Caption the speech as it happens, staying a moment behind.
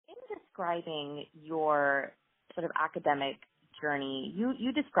describing your sort of academic journey,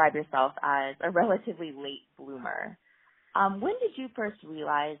 you describe yourself as a relatively late bloomer. When did you first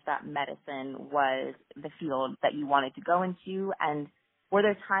realize that medicine was the field that you wanted to go into, and were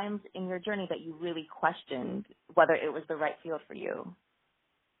there times in your journey that you really questioned whether it was the right field for you?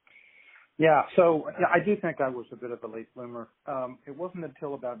 Yeah, so I do think I was a bit of a late bloomer. It wasn't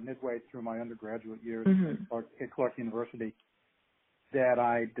until about midway through my undergraduate years at Clark University that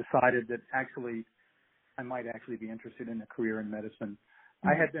I decided that actually I might actually be interested in a career in medicine.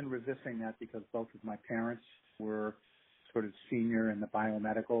 I had been resisting that because both of my parents were sort of senior in the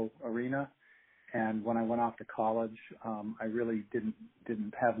biomedical arena, and when I went off to college, I really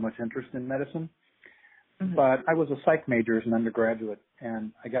didn't have much interest in medicine. But I was a psych major as an undergraduate,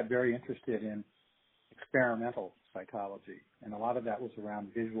 and I got very interested in experimental psychology, and a lot of that was around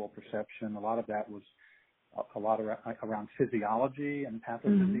visual perception. A lot of that was around physiology and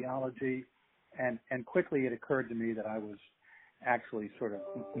pathophysiology, and quickly it occurred to me that I was actually sort of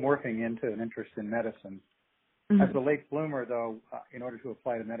morphing into an interest in medicine. As a late bloomer, though, in order to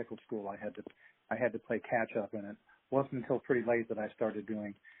apply to medical school, I had to play catch up, and it wasn't until pretty late that I started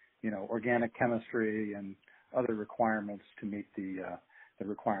doing, organic chemistry and other requirements to meet the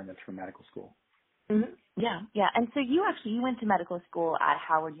requirements for medical school. Yeah. And so you went to medical school at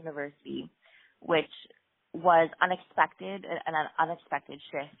Howard University, which was an unexpected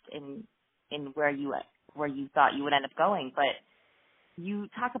shift in where you thought you would end up going, but you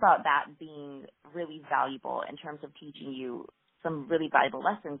talk about that being really valuable in terms of teaching you some really valuable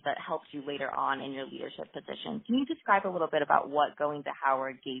lessons that helped you later on in your leadership position. Can you describe a little bit about what going to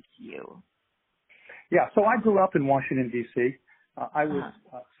Howard gave to you? Yeah, so I grew up in Washington, D.C. I was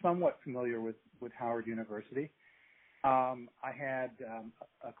somewhat familiar with Howard University. I had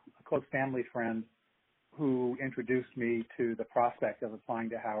a close family friend who introduced me to the prospect of applying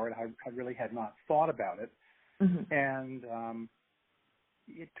to Howard. I really had not thought about it. And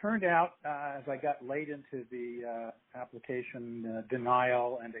it turned out, as I got late into the application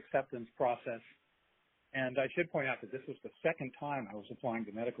denial and acceptance process, and I should point out that this was the second time I was applying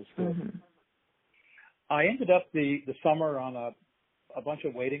to medical school, I ended up the summer on a bunch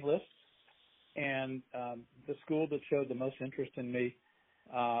of waiting lists, and the school that showed the most interest in me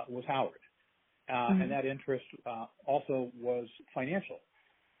was Howard. And that interest also was financial,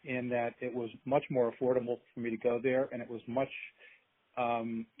 in that it was much more affordable for me to go there, and it was much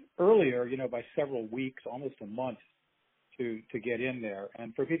earlier, by several weeks, almost a month, to get in there.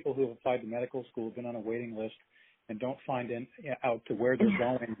 And for people who have applied to medical school, been on a waiting list, and don't find out to where they're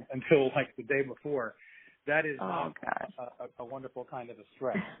going until like the day before, that is a wonderful kind of a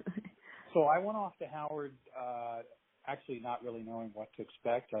stress. So I went off to Howard, actually not really knowing what to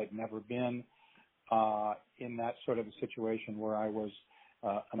expect. I'd never been in that sort of a situation where I was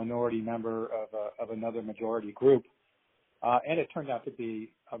a minority member of another majority group. And it turned out to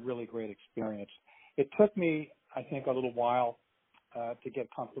be a really great experience. It took me, I think, a little while to get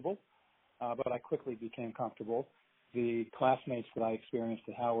comfortable, but I quickly became comfortable. The classmates that I experienced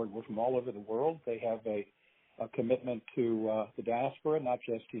at Howard were from all over the world. They have a commitment to the diaspora, not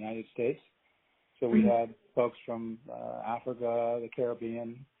just the United States. So we had folks from Africa, the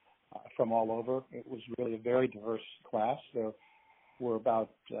Caribbean, from all over. It was really a very diverse class. There were about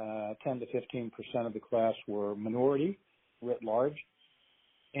 10 to 15% of the class were minority, writ large,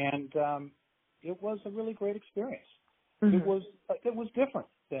 and it was a really great experience. It was different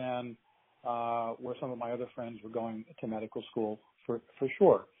than where some of my other friends were going to medical school for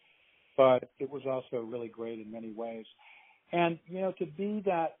sure, but it was also really great in many ways. And to be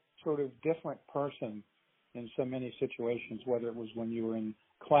that sort of different person in so many situations, whether it was when you were in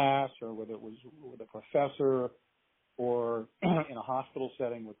class or whether it was with a professor or in a hospital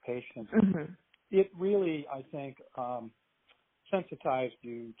setting with patients, it really, I think, sensitized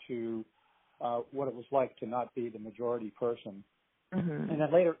you to what it was like to not be the majority person. And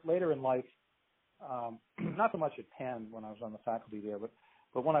then later in life, not so much at Penn when I was on the faculty there,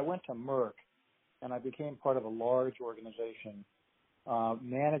 but when I went to Merck and I became part of a large organization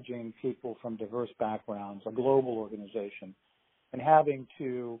managing people from diverse backgrounds, a global organization, and having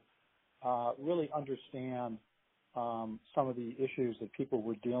to really understand some of the issues that people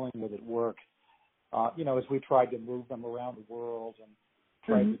were dealing with at work, as we tried to move them around the world and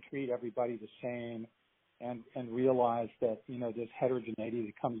tried to treat everybody the same and realize that, this heterogeneity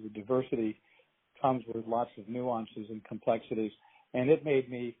that comes with diversity comes with lots of nuances and complexities. And it made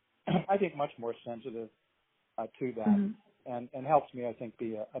me, I think, much more sensitive to that and helps me, I think,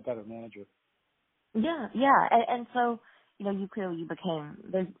 be a better manager. Yeah. And so, you clearly became,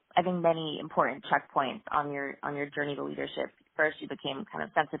 there's, I think, many important checkpoints on your journey to leadership. first you became kind of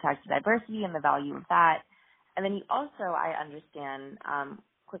sensitized to diversity and the value of that. And then you also, I understand,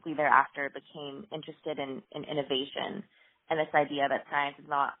 quickly thereafter became interested in innovation and this idea that science is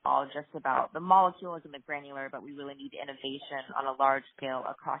not all just about the molecules and the granular, but we really need innovation on a large scale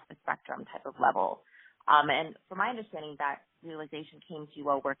across the spectrum type of level. And from my understanding, that realization came to you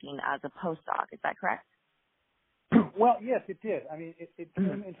while working as a postdoc. Is that correct? Well, yes, it did. I mean, it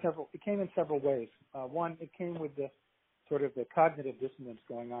came in several ways. One, it came with the sort of the cognitive dissonance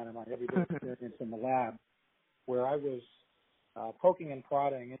going on in my everyday experience in the lab, where I was poking and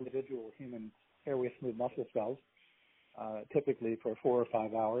prodding individual human airway smooth muscle cells, typically for 4 or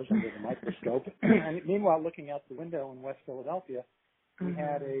 5 hours under the microscope. And meanwhile, looking out the window in West Philadelphia, we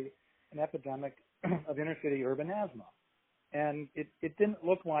had an epidemic of inner-city urban asthma. And it didn't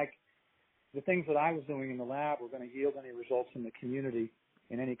look like the things that I was doing in the lab were going to yield any results in the community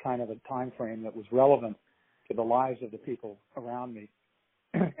in any kind of a time frame that was relevant to the lives of the people around me.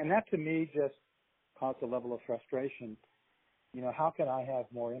 And that, to me, just caused a level of frustration. You know, how can I have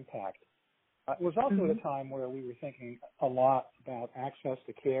more impact? It was also at a time where we were thinking a lot about access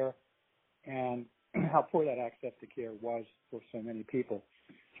to care and how poor that access to care was for so many people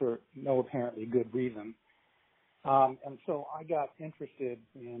for no apparently good reason. And so I got interested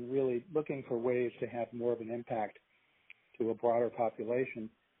in really looking for ways to have more of an impact to a broader population.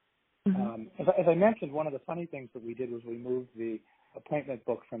 As I mentioned, one of the funny things that we did was we moved the appointment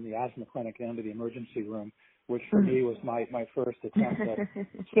book from the asthma clinic into the emergency room, which for me was my first attempt at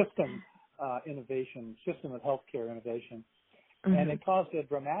system innovation, system of healthcare innovation. And it caused a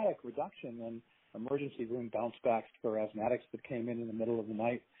dramatic reduction in emergency room bounce backs for asthmatics that came in the middle of the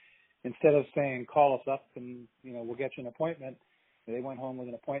night. Instead of saying, call us up and, you know, we'll get you an appointment, they went home with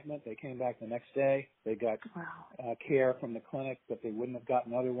an appointment. They came back the next day. They got care from the clinic that they wouldn't have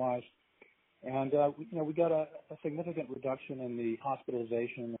gotten otherwise. And, you know, we got a significant reduction in the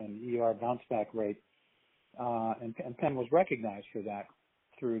hospitalization and ER bounce back rate. And Penn was recognized for that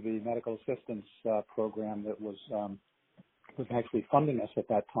through the medical assistance program that was actually funding us at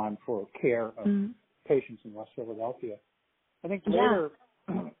that time for care of patients in West Philadelphia. I think later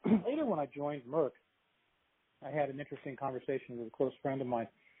when I joined Merck, I had an interesting conversation with a close friend of mine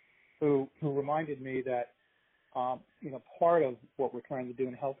who reminded me that, you know, part of what we're trying to do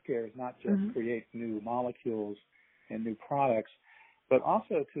in healthcare is not just create new molecules and new products, but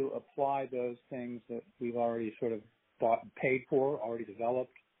also to apply those things that we've already sort of bought and paid for, already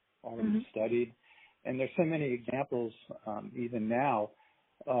developed, already studied. And there's so many examples, even now,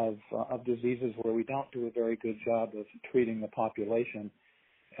 of diseases where we don't do a very good job of treating the population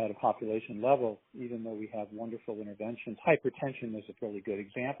at a population level, even though we have wonderful interventions. Hypertension is a really good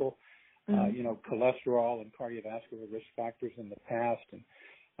example. You know, cholesterol and cardiovascular risk factors in the past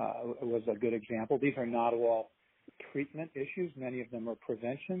was a good example. These are not all treatment issues. Many of them are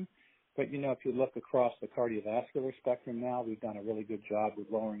prevention. But, you know, if you look across the cardiovascular spectrum now, we've done a really good job with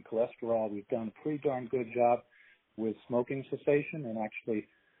lowering cholesterol. We've done a pretty darn good job with smoking cessation, and actually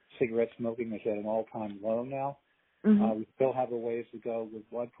cigarette smoking is at an all-time low now. We still have a ways to go with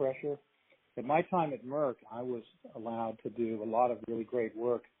blood pressure. At my time at Merck, I was allowed to do a lot of really great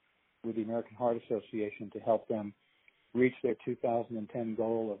work with the American Heart Association to help them reach their 2010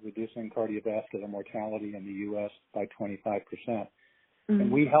 goal of reducing cardiovascular mortality in the U.S. by 25%. And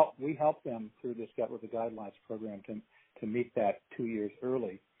we helped them through this Gut with the Guidelines program to meet that 2 years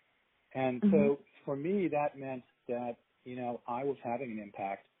early. And so for me, that meant that, you know, I was having an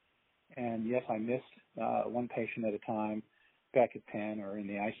impact. And yes, I missed one patient at a time back at Penn or in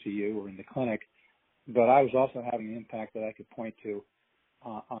the ICU or in the clinic, but I was also having an impact that I could point to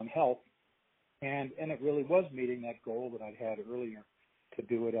on health. And it really was meeting that goal that I'd had earlier to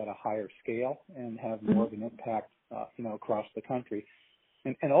do it at a higher scale and have more of an impact, you know, across the country.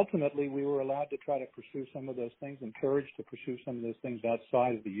 And ultimately, we were allowed to try to pursue some of those things, encouraged to pursue some of those things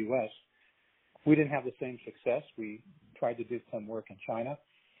outside of the U.S. We didn't have the same success. We tried to do some work in China.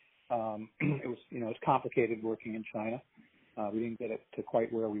 It was, you know, it's complicated working in China. We didn't get it to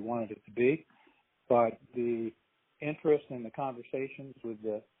quite where we wanted it to be. But the interest and the conversations with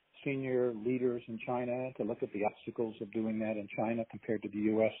the senior leaders in China to look at the obstacles of doing that in China compared to the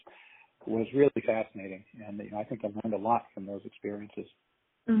U.S. was really fascinating. And, you know, I think I learned a lot from those experiences.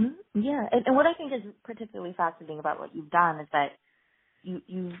 Yeah, and what I think is particularly fascinating about what you've done is that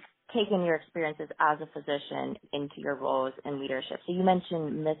you've taken your experiences as a physician into your roles in leadership. So you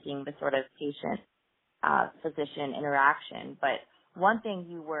mentioned missing the sort of patient-physician interaction, but one thing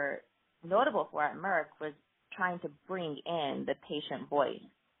you were notable for at Merck was trying to bring in the patient voice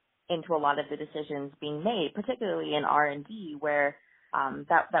into a lot of the decisions being made, particularly in R&D, where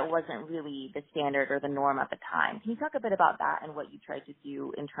that wasn't really the standard or the norm at the time. Can you talk a bit about that and what you tried to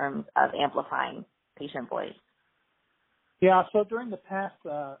do in terms of amplifying patient voice? Yeah, so during the past,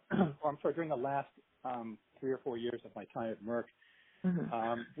 during the last 3 or 4 years of my time at Merck,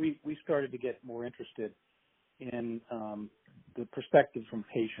 we started to get more interested in the perspective from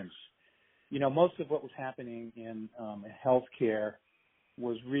patients. You know, most of what was happening in healthcare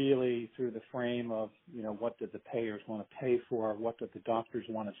was really through the frame of, you know, what did the payers want to pay for, what did the doctors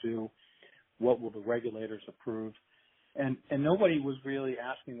want to do, what will the regulators approve, and nobody was really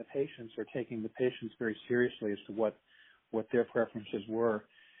asking the patients or taking the patients very seriously as to what their preferences were.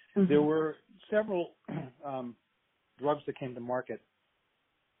 There were several drugs that came to market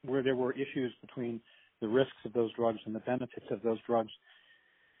where there were issues between the risks of those drugs and the benefits of those drugs,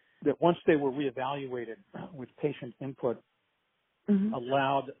 that once they were reevaluated with patient input,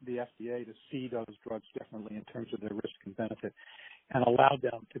 allowed the FDA to see those drugs differently in terms of their risk and benefit, and allowed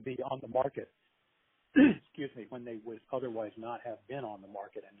them to be on the market, excuse me, when they would otherwise not have been on the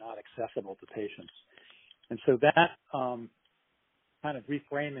market and not accessible to patients. And so that kind of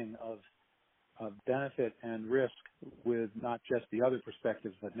reframing of benefit and risk with not just the other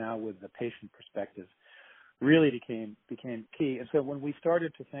perspectives, but now with the patient perspective, really became key. And so when we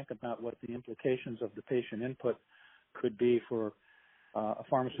started to think about what the implications of the patient input could be for a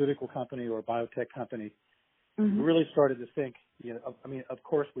pharmaceutical company or a biotech company, we really started to think, you know, I mean, of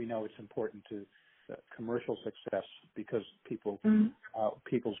course we know it's important to commercial success because people's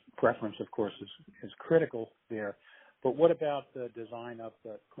preference, of course, is critical there. But what about the design of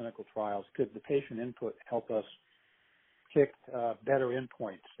the clinical trials? Could the patient input help us pick better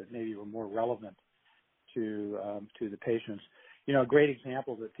endpoints that maybe were more relevant to the patients? You know, a great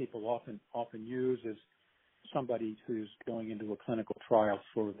example that people often use is somebody who's going into a clinical trial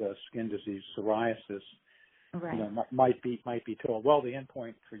for the skin disease psoriasis. Right. You know, might be told, well, the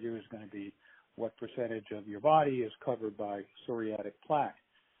endpoint for you is going to be what percentage of your body is covered by psoriatic plaque.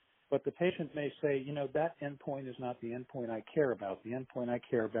 But the patient may say, you know, that endpoint is not the endpoint I care about. The endpoint I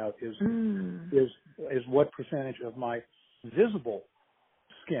care about is what percentage of my visible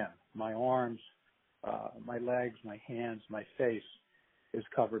skin, my arms, my legs, my hands, my face, is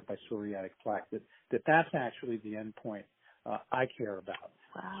covered by psoriatic plaque. That's actually the endpoint I care about.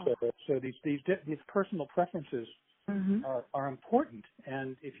 Wow. So these personal preferences are important,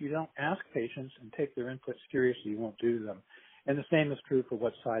 and if you don't ask patients and take their input seriously, you won't do them. And the same is true for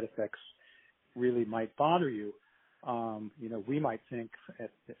what side effects really might bother you. You know, we might think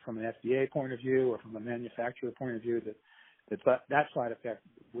from an FDA point of view or from a manufacturer point of view that side effect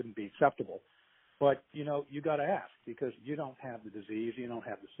wouldn't be acceptable. But, you know, you got to ask because you don't have the disease, you don't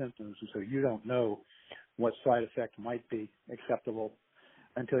have the symptoms, and so you don't know what side effect might be acceptable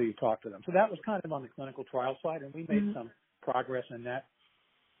until you talk to them. So that was kind of on the clinical trial side, and we made some progress in that,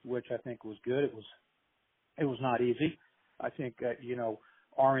 which I think was good. It was not easy. I think you know,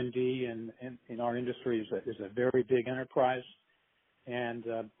 R&D in our industry is a very big enterprise, and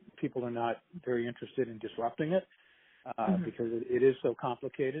people are not very interested in disrupting it because it is so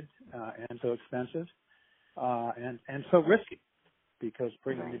complicated and so expensive and so risky. Because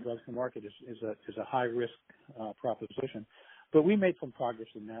bringing new drugs to market is a high risk proposition. But we made some progress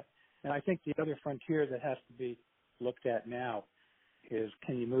in that, and I think the other frontier that has to be looked at now is,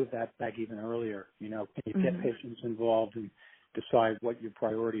 can you move that back even earlier? You know, can you get patients involved and decide what your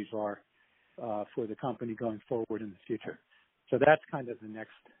priorities are for the company going forward in the future? So that's kind of the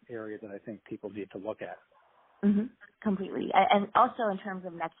next area that I think people need to look at. Completely. And also in terms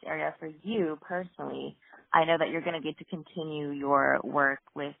of next area for you personally, I know that you're going to get to continue your work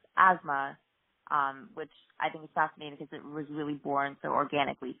with asthma, which I think is fascinating because it was really born so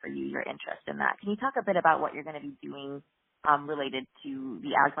organically for you, your interest in that. Can you talk a bit about what you're going to be doing related to the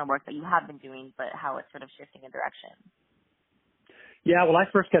asthma work that you have been doing, but how it's sort of shifting a direction? Yeah, well, I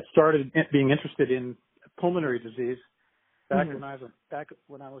first got started being interested in pulmonary disease back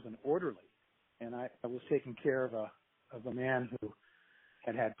when I was an orderly, and I was taking care of a man who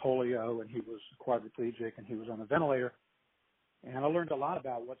had polio, and he was quadriplegic, and he was on a ventilator. And I learned a lot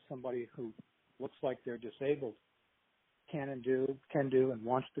about what somebody who looks like they're disabled can do, and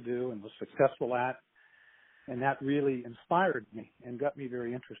wants to do, and was successful at. And that really inspired me and got me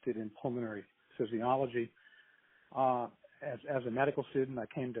very interested in pulmonary physiology. As a medical student, I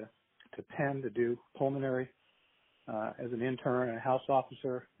came to Penn to do pulmonary. As an intern and a house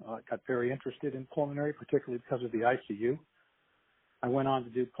officer, got very interested in pulmonary, particularly because of the ICU. I went on to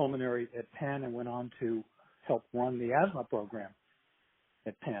do pulmonary at Penn and went on to help run the asthma program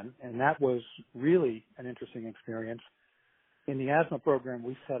at Penn, and that was really an interesting experience. In the asthma program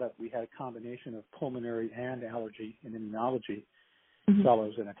we had a combination of pulmonary and allergy and immunology, Mm-hmm.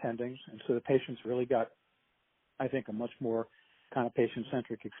 fellows and attendings. And so the patients really got, I think, a much more kind of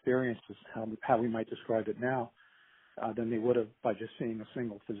patient-centric experience, is how we might describe it now, than they would have by just seeing a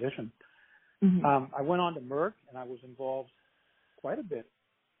single physician. Mm-hmm. I went on to Merck, and I was involved quite a bit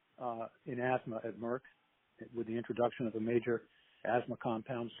in asthma at Merck with the introduction of a major asthma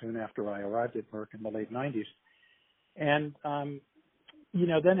compound soon after I arrived at Merck in the late 90s. And,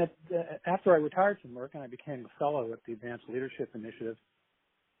 then after I retired from Merck and I became a fellow at the Advanced Leadership Initiative,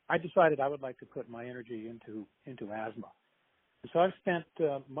 I decided I would like to put my energy into asthma. And so I've spent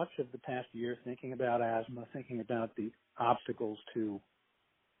much of the past year thinking about asthma, thinking about the obstacles to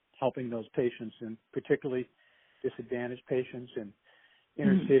helping those patients, and particularly disadvantaged patients in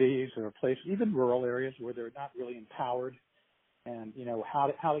inner cities or places, even rural areas where they're not really empowered, and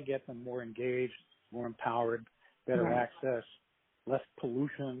how to get them more engaged, more empowered, better Right. access, less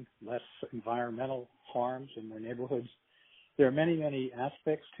pollution, less environmental harms in their neighborhoods. There are many, many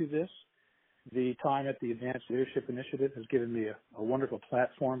aspects to this. The time at the Advanced Leadership Initiative has given me a wonderful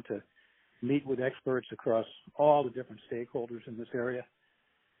platform to meet with experts across all the different stakeholders in this area,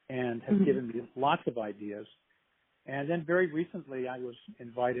 and has given me lots of ideas. And then very recently I was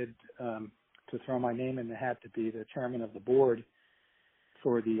invited to throw my name in the hat to be the chairman of the board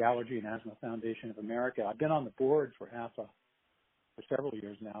for the Allergy and Asthma Foundation of America. I've been on the board for AAFA for several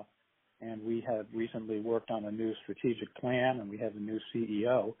years now, and we have recently worked on a new strategic plan, and we have a new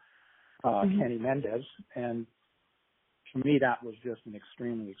CEO, Kenny Mendez, and for me that was just an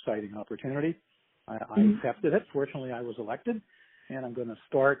extremely exciting opportunity. I accepted it. Fortunately, I was elected, and I'm going to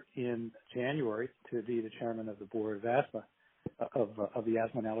start in January to be the chairman of the board of asthma, of the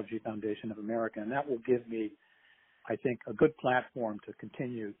Asthma and Allergy Foundation of America, and that will give me, I think, a good platform to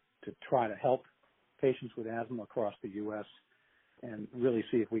continue to try to help patients with asthma across the U.S. and really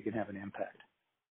see if we can have an impact.